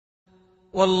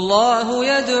والله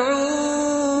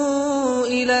يدعو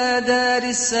إلى دار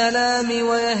السلام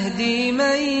ويهدي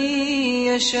من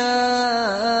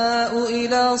يشاء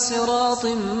إلى صراط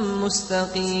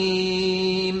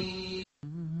مستقيم.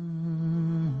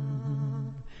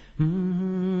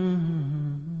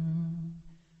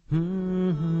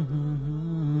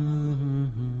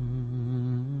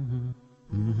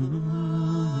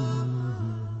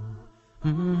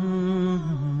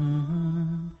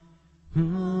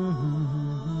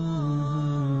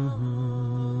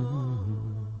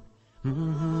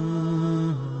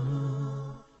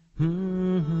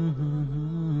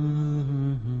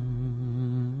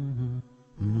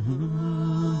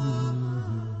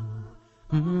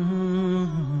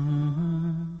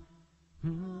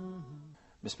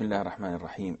 بسم الله الرحمن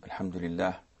الرحيم. الحمد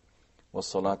لله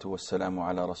والصلاة والسلام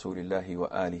على رسول الله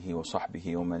وآله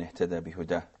وصحبه ومن اهتدى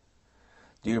بهداه.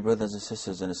 Dear brothers and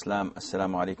sisters in Islam,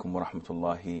 Assalamu alaikum wa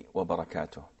rahmatullahi wa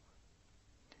barakatuh.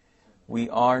 We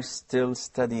are still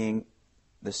studying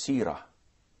the seerah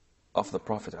of the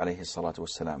Prophet alayhi salatu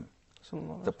wasalam.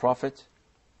 The Prophet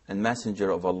and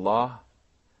Messenger of Allah,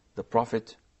 the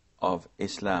Prophet of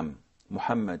Islam,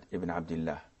 Muhammad ibn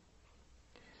Abdullah.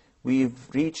 We've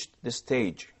reached the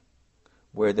stage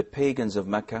where the pagans of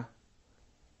Mecca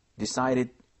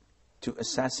decided to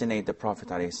assassinate the Prophet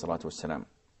ﷺ.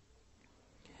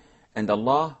 And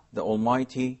Allah, the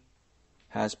Almighty,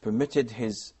 has permitted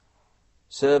His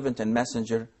servant and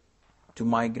messenger to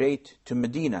migrate to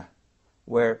Medina,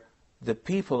 where the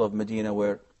people of Medina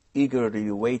were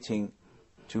eagerly waiting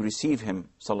to receive him,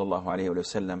 sallallahu alayhi wa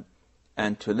sallam,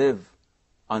 and to live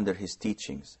under his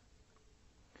teachings.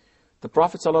 The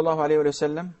Prophet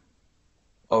ﷺ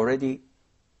already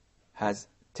has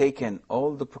taken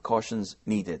all the precautions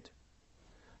needed.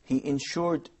 He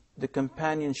ensured the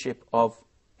companionship of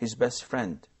his best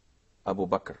friend, Abu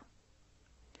Bakr,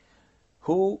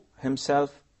 who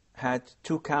himself had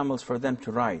 2 camels for them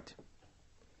to ride.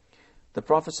 The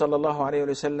Prophet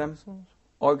ﷺ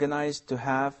organized to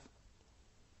have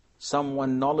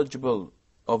someone knowledgeable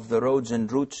of the roads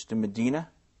and routes to Medina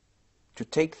to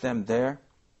take them there.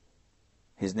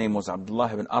 His name was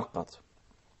Abdullah ibn Arqat.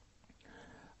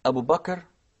 Abu Bakr,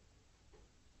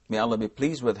 may Allah be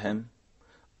pleased with him,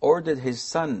 ordered his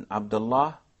son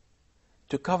Abdullah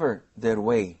to cover their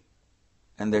way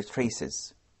and their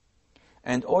traces,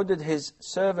 and ordered his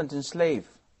servant and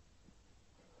slave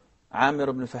Amir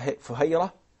ibn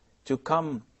Fuhayra to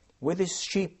come with his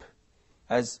sheep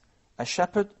as a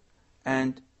shepherd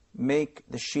and make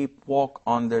the sheep walk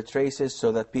on their traces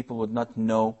so that people would not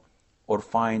know or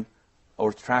find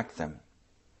or track them.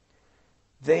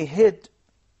 They hid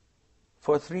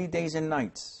for 3 days and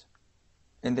nights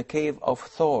in the cave of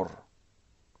Thor,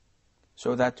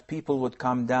 so that people would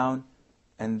come down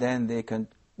and then they can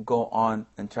go on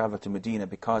and travel to Medina,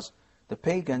 because the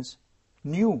pagans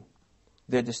knew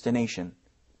their destination,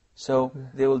 so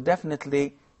they will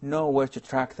definitely know where to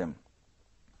track them.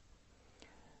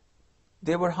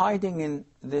 They were hiding in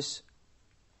this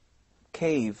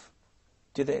cave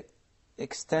to the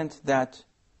extent that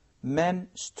men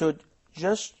stood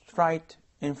just right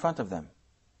in front of them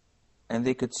and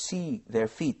they could see their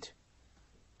feet.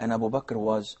 And Abu Bakr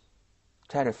was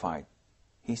terrified.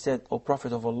 He said, "O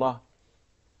Prophet of Allah,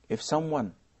 if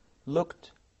someone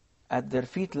looked at their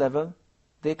feet level,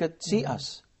 they could see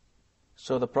us."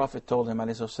 So the Prophet told him,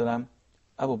 ﷺ,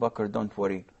 "Abu Bakr, don't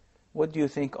worry. What do you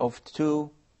think of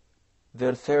 2?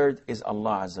 Their third is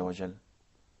Allah Azza wa Jal.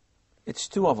 It's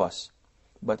 2 of us,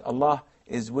 but Allah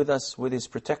is with us with His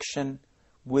protection,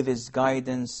 with His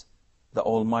guidance, the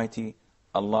Almighty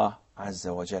Allah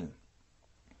Azza wa Jal."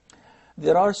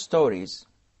 There are stories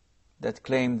that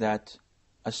claim that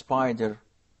a spider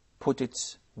put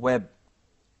its web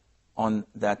on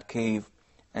that cave,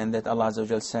 and that Allah Azza wa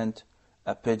Jal sent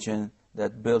a pigeon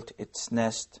that built its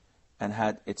nest and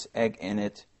had its egg in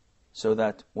it, so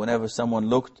that whenever someone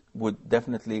looked, would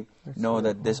definitely know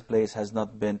that this place has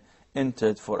not been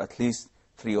entered for at least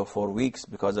 3 or 4 weeks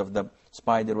because of the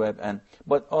spider web.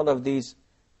 But all of these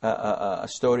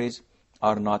stories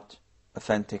are not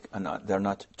authentic and they're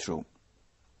not true.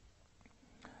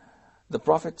 The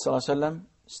Prophet ﷺ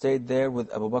stayed there with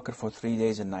Abu Bakr for 3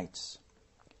 days and nights.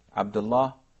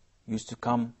 Abdullah used to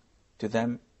come to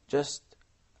them just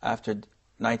after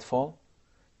nightfall,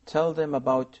 tell them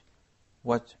about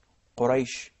what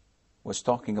Quraysh was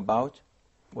talking about,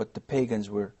 what the pagans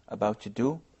were about to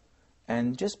do.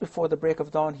 And just before the break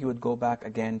of dawn, he would go back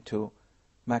again to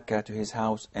Mecca, to his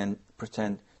house, and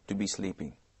pretend to be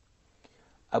sleeping.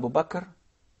 Abu Bakr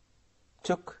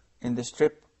took in this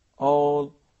trip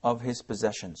all of his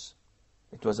possessions.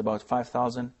 It was about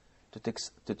 5,000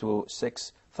 to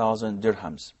 6,000 1,000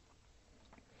 dirhams.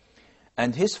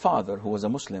 And his father, who was a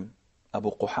Muslim,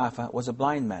 Abu Quhafa, was a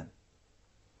blind man.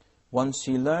 Once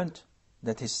he learned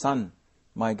that his son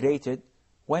migrated,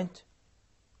 went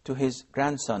to his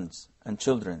grandsons and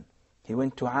children. He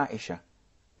went to Aisha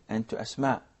and to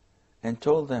Asma and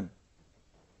told them,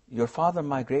 "Your father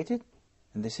migrated?"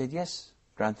 And they said, "Yes,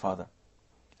 grandfather."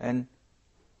 And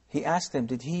he asked them,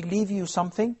 "Did he leave you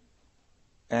something?"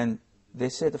 And they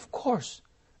said, "Of course."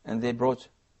 And they brought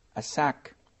a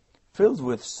sack filled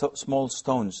with small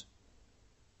stones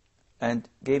and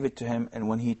gave it to him. And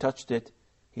when he touched it,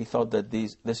 he thought that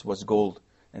this was gold.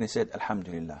 And he said,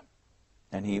 "Alhamdulillah."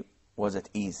 And he was at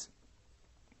ease.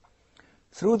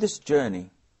 Through this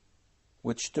journey,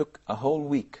 which took a whole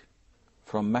week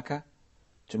from Mecca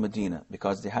to Medina,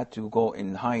 because they had to go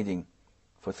in hiding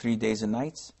for 3 days and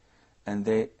nights, and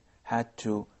they had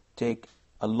to take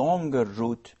a longer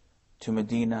route to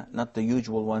Medina, not the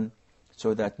usual one,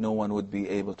 so that no one would be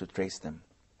able to trace them.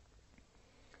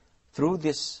 Through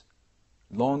this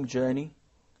long journey,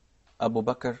 Abu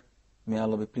Bakr, may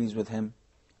Allah be pleased with him,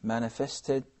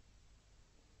 manifested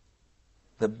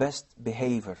the best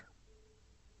behavior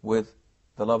with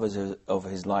the love of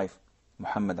his life,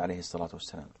 Muhammad alayhi salatu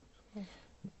wasalam.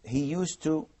 He used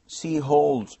to see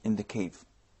holes in the cave,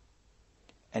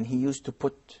 and he used to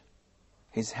put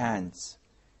his hands,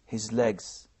 his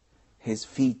legs, his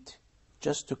feet,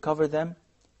 just to cover them,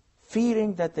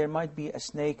 fearing that there might be a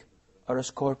snake or a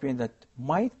scorpion that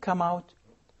might come out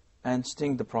and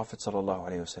sting the Prophet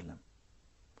ﷺ.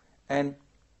 And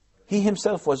he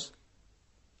himself was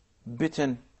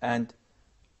bitten and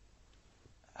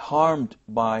harmed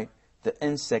by the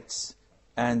insects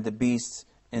and the beasts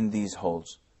in these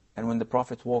holes. And when the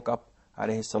Prophet woke up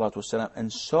ﷺ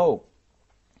and saw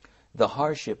the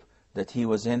hardship that he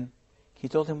was in, he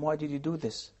told him, "Why did you do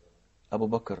this, Abu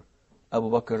Bakr?" Abu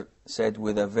Bakr said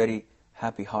with a very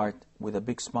happy heart, with a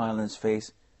big smile on his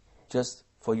face, "Just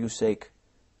for your sake,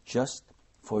 just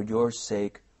for your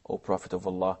sake, O Prophet of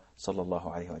Allah sallallahu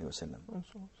alaihi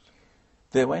wasallam."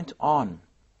 They went on,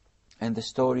 and the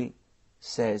story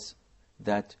says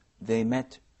that they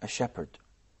met a shepherd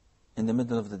in the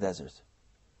middle of the desert.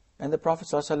 And the Prophet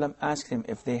ﷺ asked him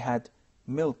if they had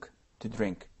milk to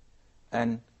drink.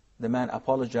 And the man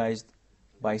apologized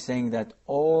by saying that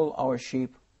all our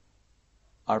sheep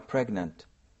are pregnant,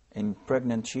 and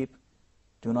pregnant sheep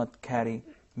do not carry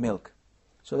milk.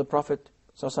 So the Prophet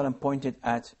ﷺ pointed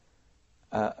at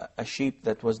a sheep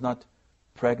that was not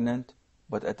pregnant,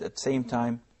 but at the same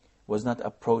time was not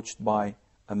approached by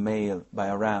a male, by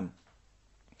a ram.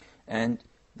 And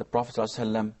the Prophet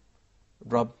ﷺ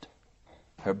rubbed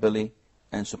her belly,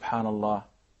 and subhanallah,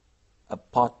 a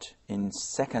pot in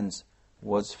seconds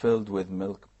was filled with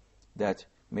milk that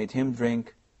made him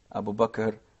drink, Abu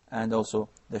Bakr, and also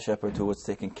the shepherd who was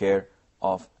taking care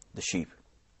of the sheep.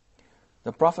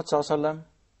 The Prophet ﷺ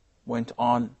went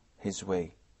on his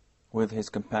way with his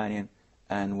companion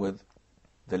and with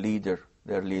the leader,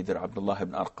 their leader, Abdullah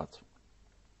ibn Arqat.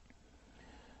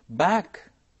 Back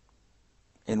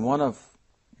in one of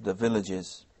the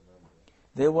villages,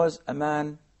 there was a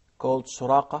man called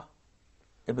Suraqa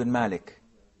ibn Malik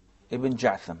ibn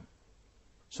Ja'tham.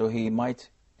 So he might,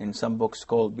 in some books,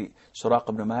 called be Suraqa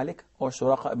ibn Malik or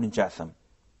Suraqa ibn Ja'tham.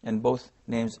 And both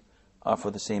names are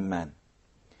for the same man.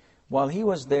 While he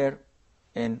was there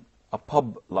in a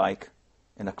pub, like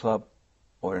in a club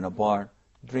or in a bar,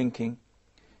 drinking,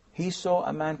 he saw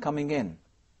a man coming in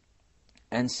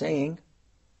and saying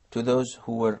to those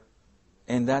who were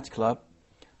in that club,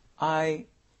 "I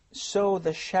saw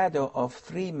the shadow of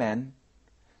 3 men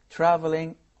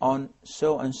traveling on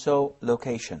so-and-so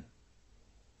location."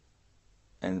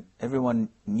 And everyone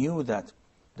knew that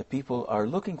the people are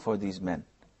looking for these men.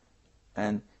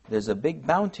 And there's a big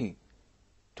bounty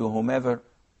to whomever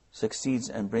succeeds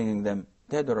in bringing them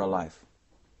dead or alive.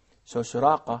 So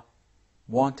Suraqa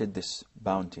wanted this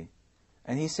bounty.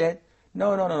 And he said,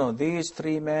 No, these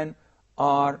 3 men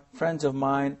are friends of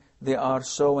mine. They are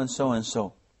so and so and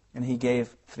so. And he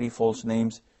gave 3 false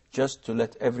names just to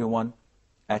let everyone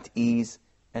at ease,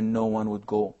 and no one would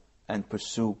go and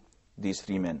pursue these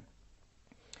 3 men.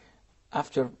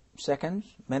 After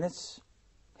seconds, minutes,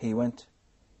 he went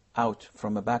out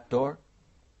from a back door.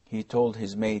 He told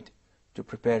his maid to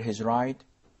prepare his ride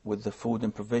with the food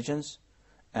and provisions.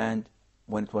 And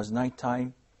when it was night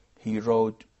time, he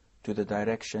rode to the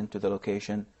direction, to the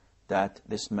location that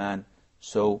this man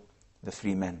saw the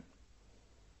 3 men.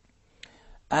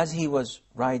 As he was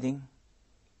riding,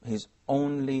 his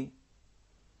only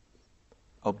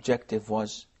objective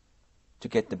was to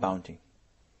get the bounty.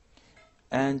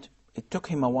 And it took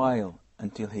him a while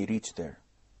until he reached there.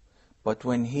 But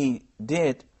when he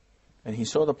did, and he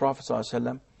saw the Prophet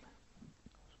ﷺ,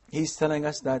 he's telling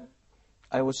us that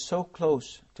I was so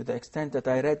close to the extent that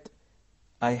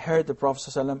I heard the Prophet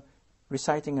ﷺ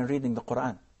reciting and reading the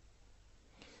Quran.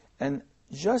 And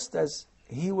just as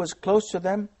he was close to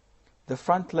them, the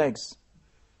front legs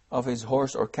of his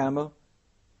horse or camel,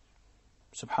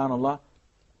 subhanallah,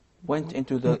 went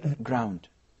into the ground.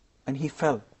 And he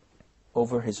fell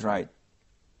over his ride.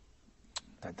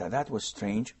 That was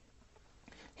strange.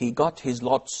 He got his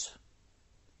lots,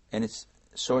 and it's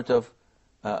sort of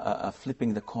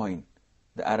flipping the coin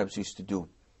the Arabs used to do.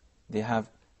 They have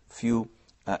few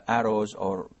arrows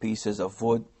or pieces of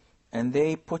wood, and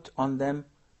they put on them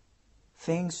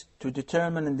things to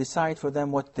determine and decide for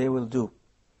them what they will do.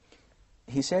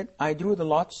 He said, I drew the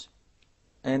lots,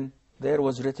 and there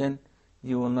was written,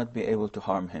 you will not be able to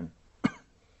harm him.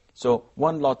 So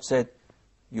one lot said,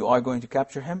 you are going to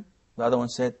capture him. The other one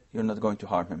said, you're not going to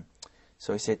harm him.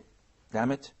 So he said,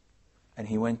 damn it. And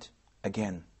he went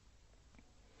again.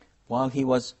 While he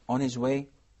was on his way,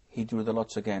 he drew the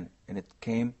lots again. And it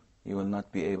came, you will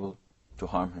not be able to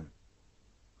harm him.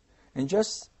 And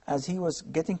just as he was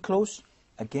getting close,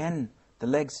 again, the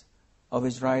legs of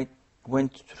his ride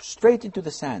went straight into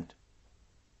the sand.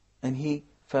 And he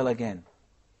fell again.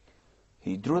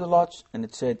 He drew the lots, and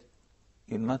it said,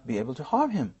 you'll not be able to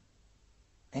harm him.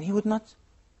 And he would not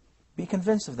be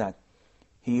convinced of that.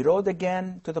 He rode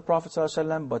again to the Prophet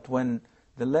ﷺ, but when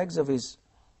the legs of his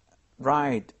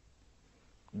ride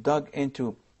dug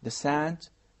into the sand,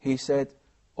 he said,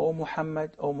 O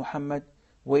Muhammad,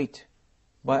 wait.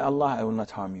 By Allah, I will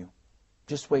not harm you.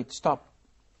 Just wait, stop.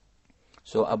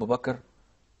 So Abu Bakr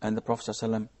and the Prophet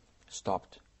ﷺ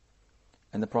stopped.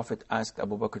 And the Prophet asked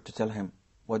Abu Bakr to tell him,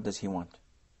 what does he want?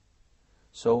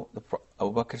 So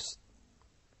Abu Bakr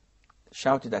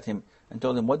shouted at him and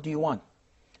told him, what do you want?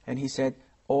 And he said,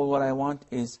 all what I want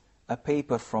is a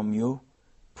paper from you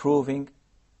proving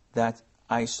that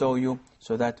I saw you,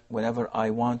 so that whenever I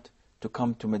want to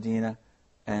come to Medina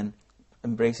and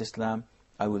embrace Islam,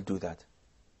 I will do that.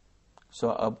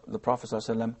 So the Prophet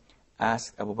ﷺ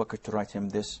asked Abu Bakr to write him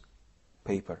this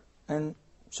paper. And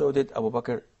so did Abu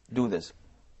Bakr do this.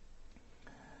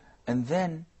 And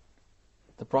then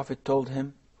the Prophet told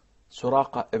him,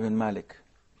 Suraqa ibn Malik,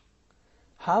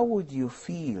 how would you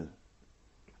feel?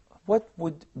 What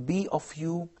would be of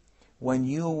you when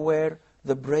you wear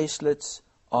the bracelets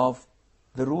of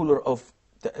the ruler of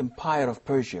the empire of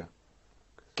Persia,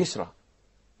 Kisra?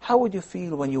 How would you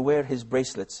feel when you wear his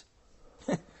bracelets?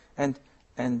 and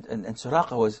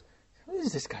Suraqa was,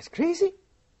 is this guy's crazy?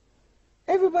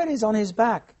 Everybody's on his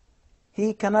back.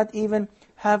 He cannot even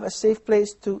have a safe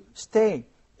place to stay.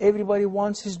 Everybody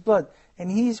wants his blood.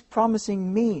 And he's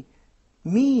promising me,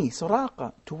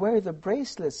 Suraqa, to wear the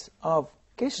bracelets of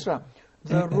Kisra,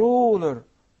 the ruler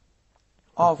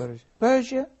of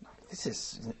Persia. This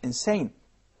is insane.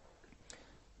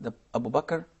 Abu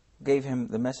Bakr gave him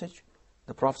the message.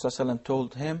 The Prophet ﷺ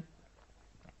told him,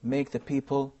 make the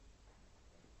people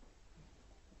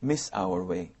miss our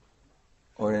way.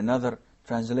 Or another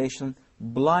translation,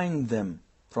 blind them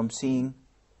from seeing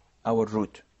our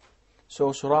route.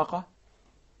 So Suraqa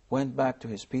went back to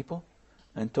his people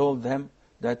and told them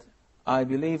that I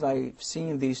believe I've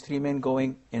seen these three men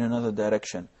going in another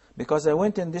direction, because I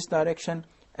went in this direction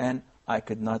and I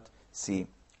could not see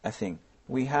a thing.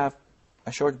 We have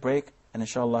a short break, and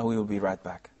inshallah we will be right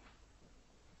back.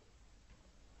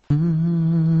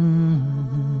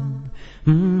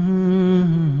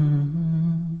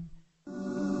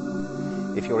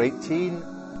 If you're 18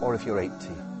 or if you're 80,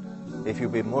 if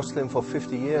you've been Muslim for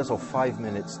 50 years or 5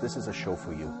 minutes, this is a show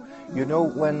for you. You know,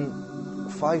 when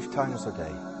 5 times a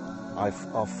day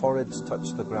our foreheads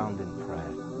touch the ground in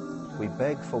prayer, we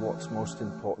beg for what's most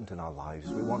important in our lives.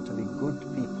 We want to be good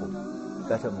people,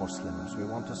 better Muslims. We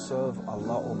want to serve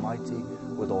Allah Almighty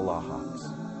with all our hearts.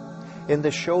 In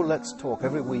this show, Let's Talk,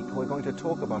 every week we're going to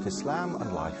talk about Islam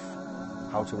and life,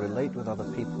 how to relate with other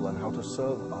people and how to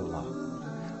serve Allah.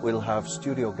 We'll have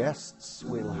studio guests,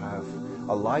 we'll have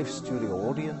a live studio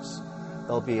audience,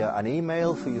 there'll be an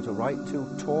email for you to write to,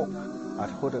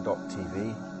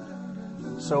 talk@huda.tv.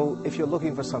 So if you're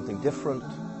looking for something different,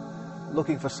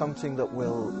 looking for something that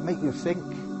will make you think,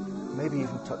 maybe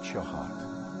even touch your heart,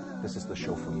 this is the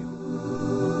show for you.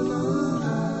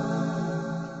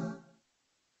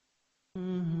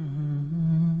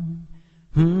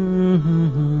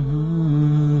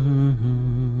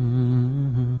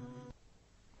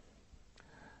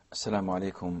 Assalamu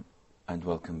alaikum and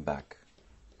welcome back.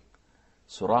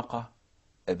 Suraqa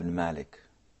ibn Malik.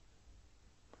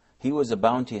 He was a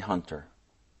bounty hunter.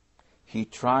 He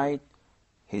tried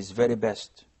his very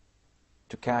best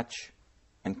to catch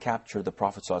and capture the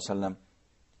Prophet ﷺ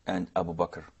and Abu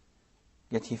Bakr.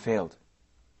 Yet he failed.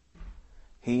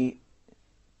 He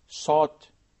sought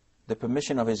the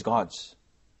permission of his gods,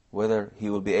 whether he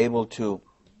will be able to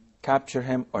capture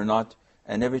him or not.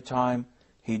 And every time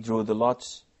he drew the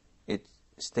lots, it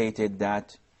stated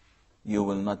that you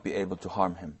will not be able to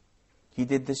harm him. He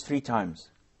did this 3 times,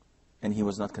 and he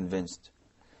was not convinced.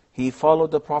 He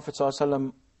followed the Prophet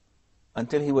ﷺ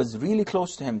until he was really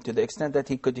close to him, to the extent that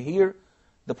he could hear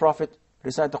the Prophet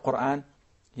recite the Quran,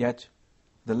 yet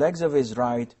the legs of his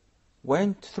ride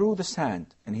went through the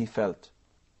sand, and he felt.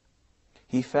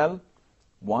 He fell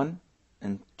 1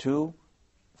 and 2.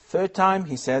 3rd time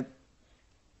he said,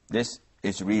 this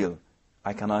is real.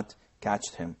 I cannot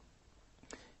catch him.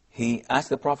 He asked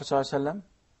the Prophet ﷺ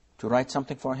to write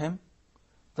something for him.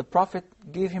 The Prophet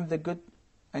gave him the good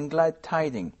and glad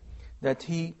tiding that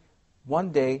he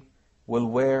one day will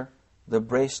wear the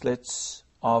bracelets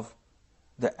of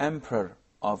the emperor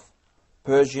of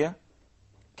Persia,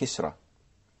 Kisra.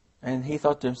 And he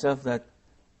thought to himself that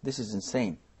this is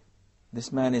insane.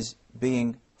 This man is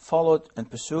being followed and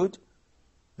pursued.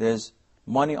 There's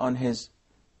money on his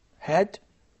head,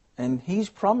 and he's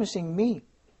promising me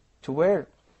to wear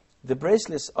the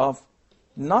bracelets of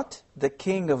not the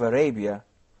king of Arabia,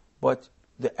 but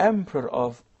the emperor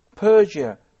of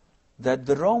Persia, that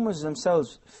the Romans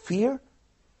themselves fear.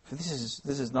 This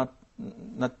is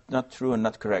not true and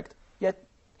not correct. Yet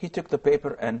he took the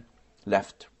paper and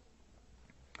left.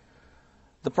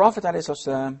 The Prophet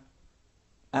ﷺ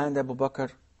and Abu Bakr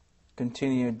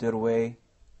continued their way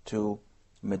to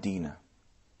Medina.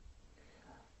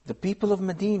 The people of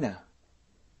Medina,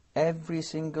 every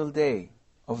single day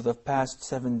of the past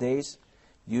 7 days,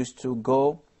 used to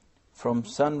go from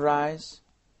sunrise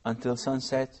until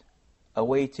sunset,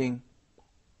 awaiting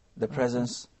the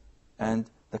presence and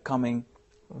the coming,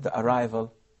 the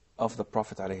arrival of the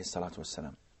Prophet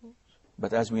ﷺ.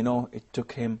 But as we know, it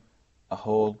took him a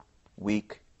whole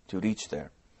week to reach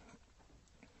there.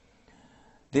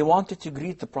 They wanted to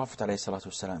greet the Prophet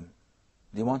ﷺ.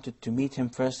 They wanted to meet him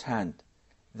firsthand.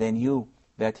 They knew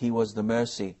that he was the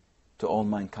mercy to all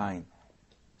mankind.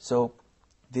 So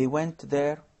they went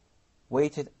there,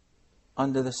 waited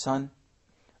under the sun,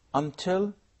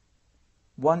 until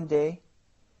one day,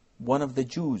 one of the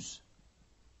Jews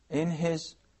in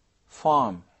his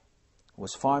farm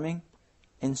was farming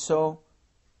and saw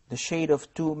the shade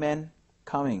of 2 men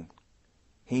coming.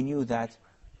 He knew that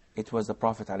it was the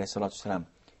Prophet ﷺ.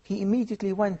 He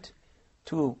immediately went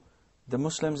to the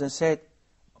Muslims and said,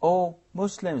 "Oh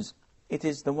Muslims, it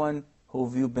is the one who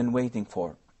you've been waiting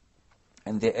for."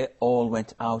 And they all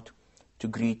went out to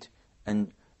greet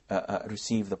and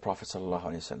receive the Prophet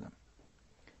ﷺ.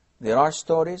 There are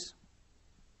stories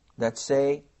that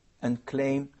say and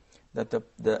claim that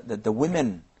the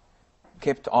women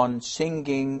kept on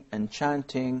singing and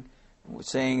chanting,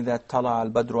 saying that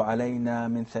طلع البدر علينا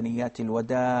من ثنيات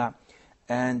الوداع,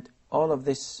 and all of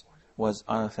this was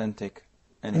unauthentic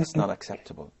and it's not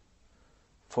acceptable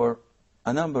for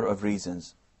a number of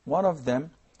reasons. One of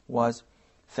them was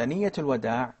ثنية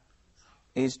الوداع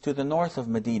is to the north of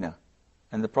Medina,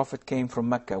 and the Prophet came from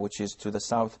Mecca, which is to the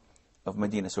south of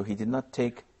Medina, so he did not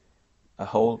take a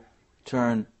whole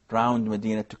turn round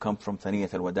Medina to come from ثنية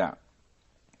الوداع.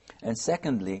 And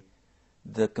secondly,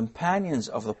 the companions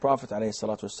of the Prophet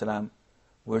ﷺ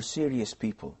were serious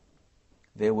people.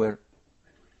 They were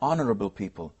honorable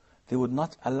people. They would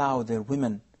not allow their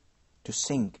women to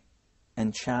sing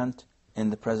and chant in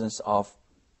the presence of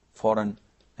foreign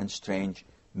and strange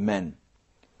men.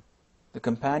 The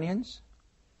companions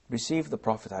received the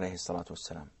Prophet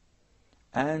ﷺ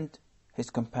and his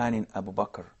companion Abu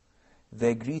Bakr.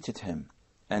 They greeted him,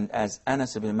 and as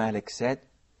Anas ibn Malik said,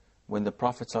 when the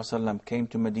Prophet ﷺ came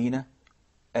to Medina,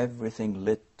 everything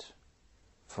lit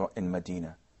in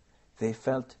Medina. They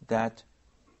felt that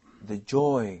the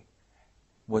joy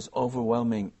was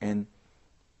overwhelming in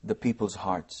the people's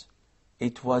hearts.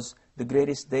 It was the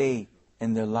greatest day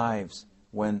in their lives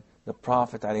when the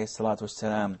Prophet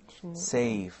ﷺ,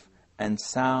 safe and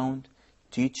sound,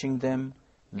 teaching them,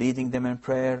 leading them in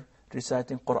prayer,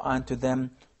 reciting Quran to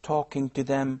them, talking to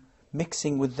them,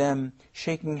 mixing with them,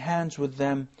 shaking hands with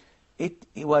them. It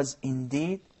was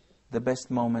indeed the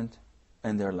best moment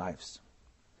in their lives.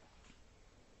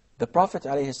 The Prophet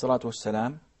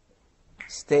ﷺ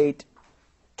stayed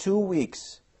 2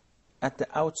 weeks at the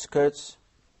outskirts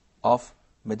of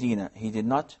Medina. He did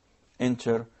not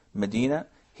enter Medina.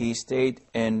 He stayed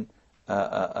in,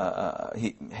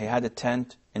 he had a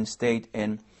tent and stayed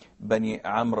in Bani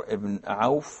Amr ibn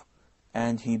Auf,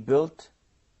 and he built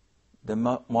the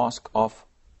mosque of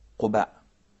Quba.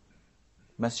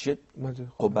 Masjid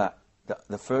Quba,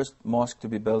 the first mosque to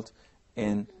be built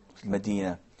in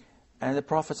Medina. And the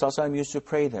Prophet ﷺ used to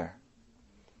pray there.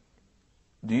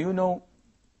 Do you know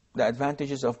the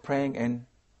advantages of praying in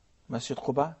Masjid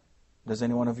Quba? Does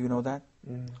any one of you know that?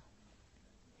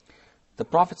 The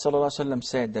Prophet ﷺ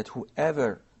said that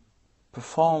whoever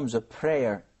performs a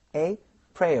prayer,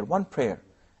 one prayer,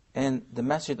 in the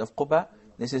Masjid of Quba,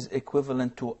 this is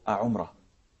equivalent to a Umrah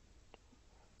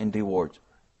in reward.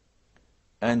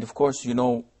 And of course, you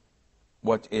know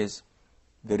what is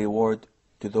the reward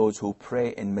to those who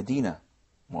pray in Medina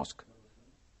Mosque.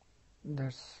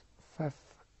 That's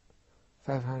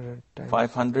 500 times.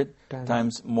 500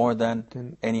 times more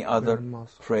than any other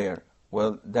mosque. prayer.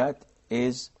 Well, that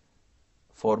is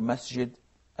for Masjid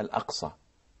al-Aqsa,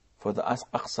 for the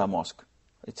Aqsa Mosque.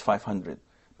 It's 500.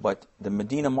 But the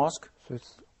Medina Mosque, So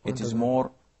it's it is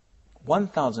more,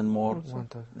 1,000 more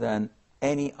 1,000. than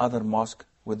any other mosque,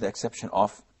 with the exception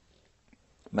of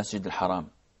Masjid al-Haram.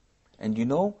 And you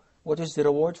know what is the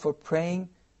reward for praying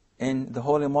in the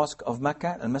holy mosque of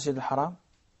Mecca and Masjid al-Haram?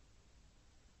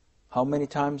 How many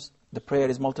times the prayer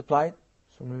is multiplied?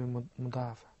 So maybe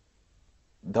مضاعفة.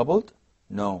 Doubled?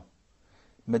 No.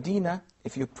 Medina,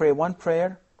 if you pray one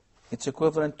prayer, it's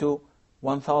equivalent to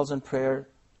 1,000 prayer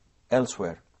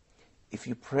elsewhere. If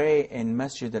you pray in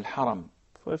Masjid al-Haram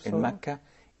in Mecca,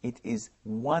 it is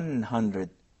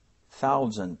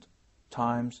 100,000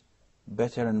 times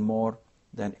better and more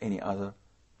than any other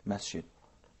masjid.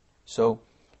 So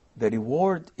the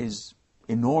reward is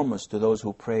enormous to those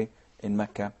who pray in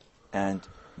Mecca and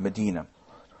Medina.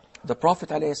 The Prophet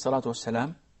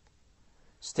ﷺ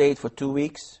stayed for 2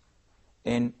 weeks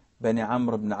in Bani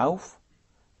Amr ibn Auf,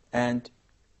 and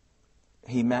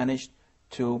he managed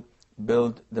to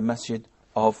build the Masjid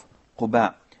of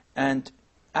Quba. And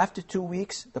after 2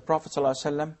 weeks, the Prophet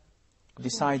ﷺ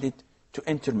decided to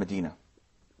enter Medina.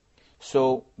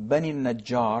 So Bani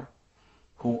Najjar,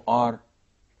 who are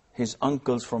his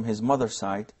uncles from his mother's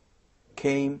side,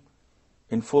 came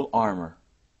in full armor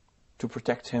to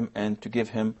protect him and to give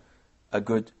him a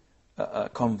good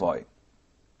convoy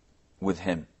with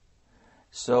him.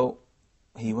 So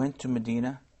he went to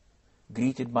Medina,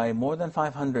 greeted by more than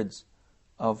 500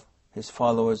 of his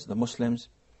followers, the Muslims,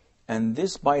 and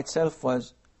this by itself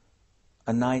was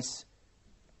a nice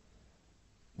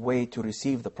way to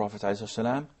receive the Prophet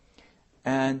ﷺ,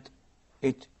 and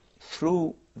it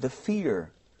threw the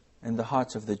fear in the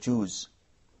hearts of the Jews,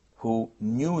 who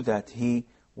knew that he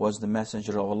was the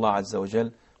messenger of Allah Azza wa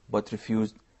Jal, but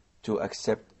refused to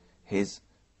accept his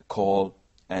call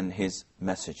and his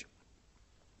message.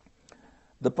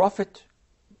 The Prophet,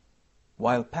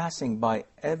 while passing by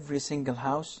every single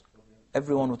house,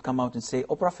 everyone would come out and say,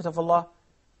 "O Prophet of Allah,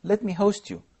 let me host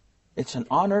you. It's an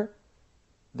honor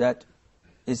that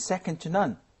is second to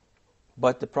none."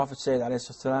 But the Prophet said,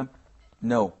 ﷺ,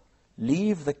 "No,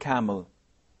 leave the camel."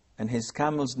 And his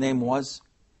camel's name was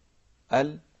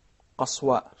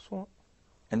al-Qaswa.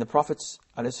 And the Prophet's,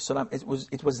 ﷺ,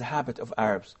 it was the habit of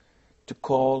Arabs to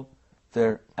call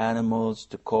their animals,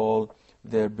 to call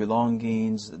their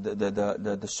belongings.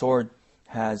 The sword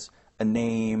has a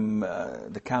name,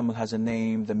 the camel has a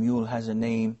name, the mule has a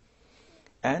name.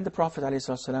 And the Prophet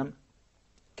ﷺ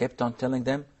kept on telling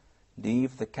them,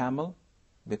 leave the camel,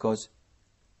 because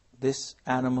this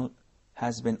animal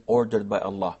has been ordered by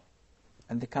Allah.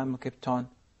 And the camel kept on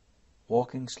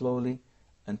walking slowly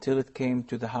until it came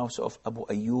to the house of Abu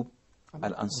Ayyub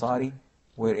al-Ansari,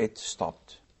 where it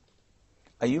stopped.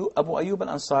 Abu Ayyub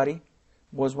al-Ansari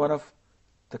was one of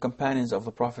the companions of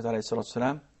the Prophet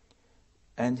ﷺ,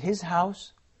 and his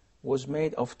house was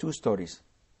made of 2 stories.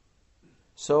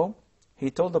 So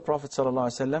he told the Prophet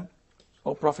ﷺ,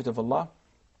 "O Prophet of Allah,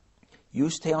 you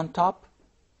stay on top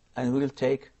and we'll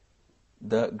take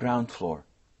the ground floor."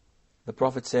 The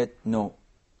Prophet said, "No,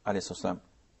 ﷺ,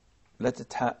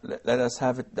 let us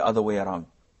have it the other way around."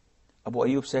 Abu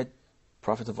Ayyub said,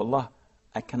 "Prophet of Allah,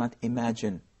 I cannot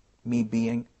imagine me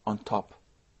being on top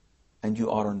and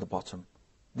you are on the bottom.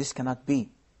 This cannot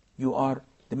be. You are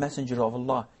the messenger of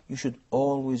Allah. You should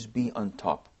always be on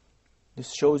top."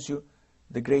 This shows you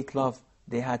the great love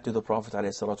they had to the Prophet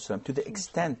ﷺ, to the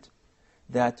extent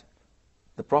that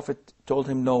the Prophet told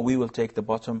him, "No, we will take the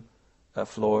bottom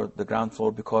floor, the ground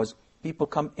floor, because people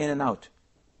come in and out.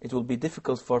 It will be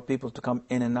difficult for people to come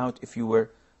in and out if you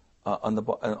were on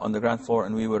the ground floor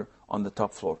and we were on the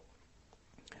top floor."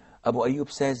 Abu Ayyub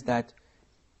says that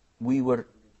we were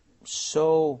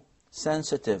so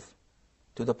sensitive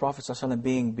to the Prophet ﷺ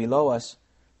being below us,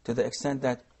 to the extent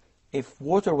that if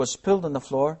water was spilled on the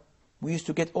floor, we used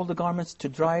to get all the garments to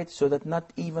dry it so that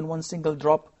not even one single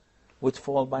drop would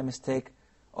fall by mistake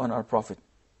on our Prophet.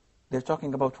 they're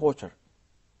talking about water.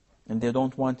 And they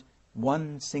don't want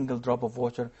one single drop of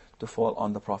water to fall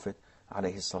on the Prophet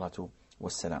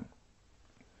ﷺ.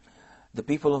 The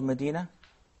people of Medina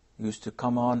used to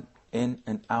come on in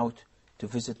and out to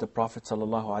visit the Prophet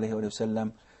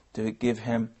ﷺ, to give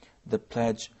him the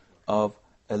pledge of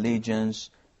allegiance,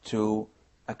 to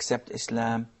accept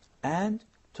Islam, and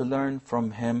to learn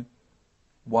from him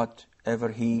whatever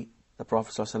the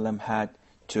Prophet ﷺ had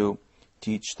to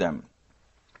teach them.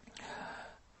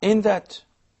 In that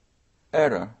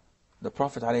era, the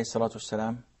Prophet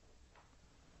ﷺ,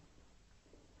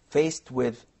 faced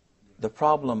with the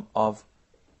problem of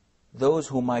those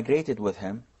who migrated with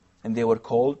him, and they were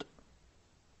called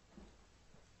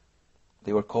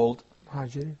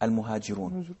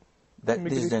al-Muhajirun.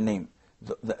 This is their name.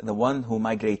 The one who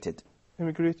migrated.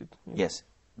 Immigrated. Yes,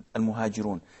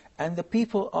 al-Muhajirun. And the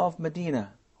people of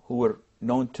Medina, who were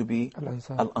known to be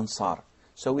al-Ansar.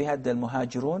 So we had the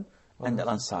al-Muhajirun and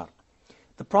al-Ansar.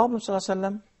 The Prophet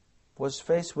ﷺ was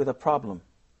faced with a problem.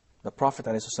 The Prophet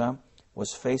ﷺ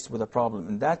was faced with a problem.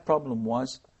 And that problem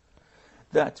was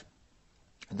that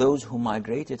those who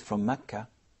migrated from Mecca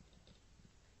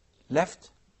left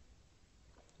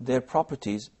their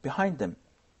properties behind them,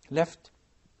 left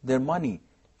their money.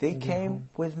 They came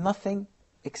with nothing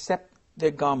except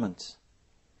their garments.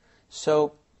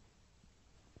 So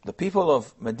the people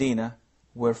of Medina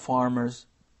were farmers,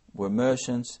 were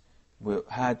merchants,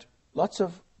 had lots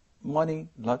of money,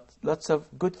 lots of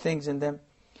good things in them.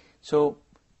 So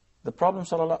the Prophet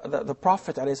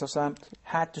ﷺ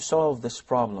had to solve this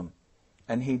problem.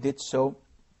 And he did so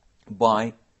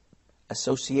by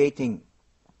associating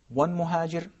one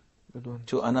Muhajir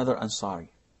to another Ansari.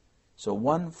 So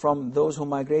one from those who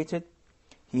migrated,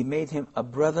 he made him a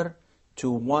brother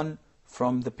to one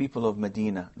from the people of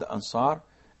Medina, the Ansar,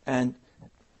 and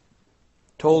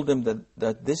told them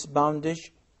that this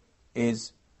bondage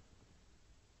is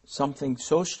something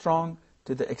so strong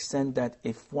to the extent that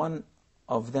if one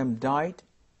of them died,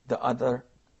 the other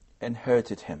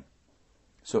inherited him.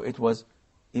 So it was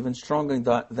even stronger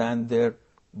than their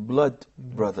blood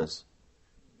brothers.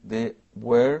 They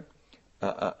were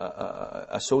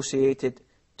associated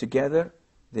together.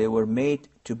 They were made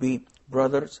to be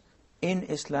brothers in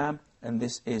Islam, and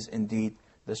this is indeed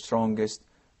the strongest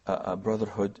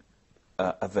brotherhood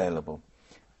available.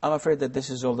 I'm afraid that this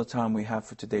is all the time we have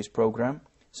for today's program.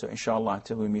 So inshallah,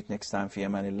 until we meet next time, fi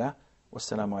amanillah.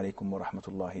 Wassalamu alaikum wa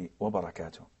rahmatullahi wa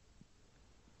barakatuh.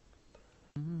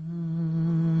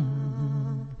 Mm-hmm.